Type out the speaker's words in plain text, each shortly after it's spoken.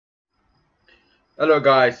Hello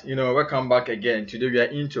guys, welcome back again. Today we are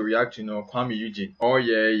in to react to Kwame Eugene. Oh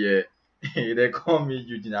yeah, yeah. They call me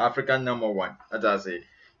Eugene, African number one. As I say.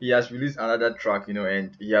 He has released another track,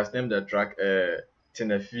 and he has named the track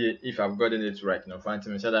Tenefie, if I've gotten it right, Fanti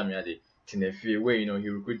Shadamiade Tenefie, where he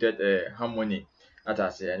recruited Harmony, as I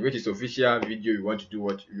say, and which is official video you want to do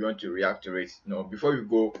what you want to react to it. Before you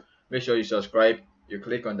go, make sure you subscribe, you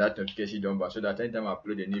click on that notification number so that anytime I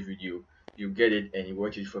upload a new video you get it and you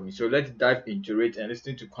watch it for me. So let's dive into it and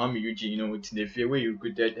listen to Kwame Eugene, it's the fair way you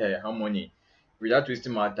recruited Harmony. Without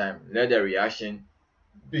wasting my time, let the reaction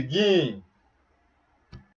begin.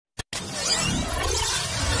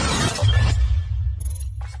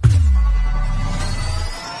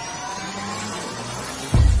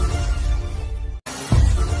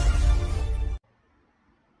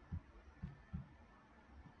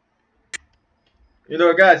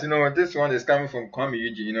 Guys, this one is coming from Kwame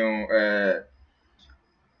Eugene,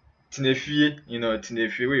 Tinefie,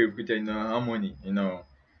 Tinefie, where you put harmony,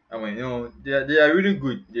 harmony, they are really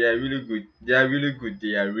good. They are really good. They are really good.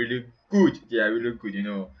 They are really good. They are really good.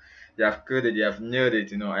 They have killed it. They have nailed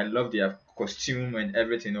it. I love their costume and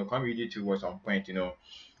everything. Comedy too was on point.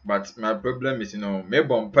 But my problem is,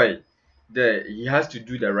 Mebon Pai, there he has to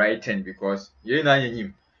do the right thing because you know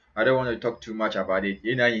him. I don't want to talk too much about it.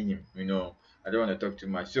 You know him. I don't want to talk too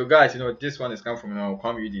much. So guys, this one is coming from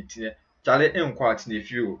Comedy. Charlie Nkwat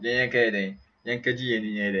nephew, Yankaji and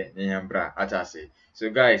Yambra Atase.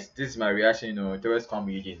 So guys, this is my reaction, towards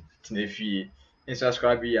comedy nephew. In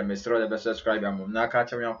subscribe, I'm Mr. The subscribe, I'm not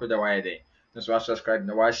catching up with the wide day. No subscribe,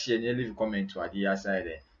 no watch and leave comment to the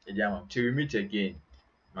side. Till we meet again,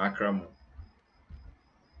 Macramo.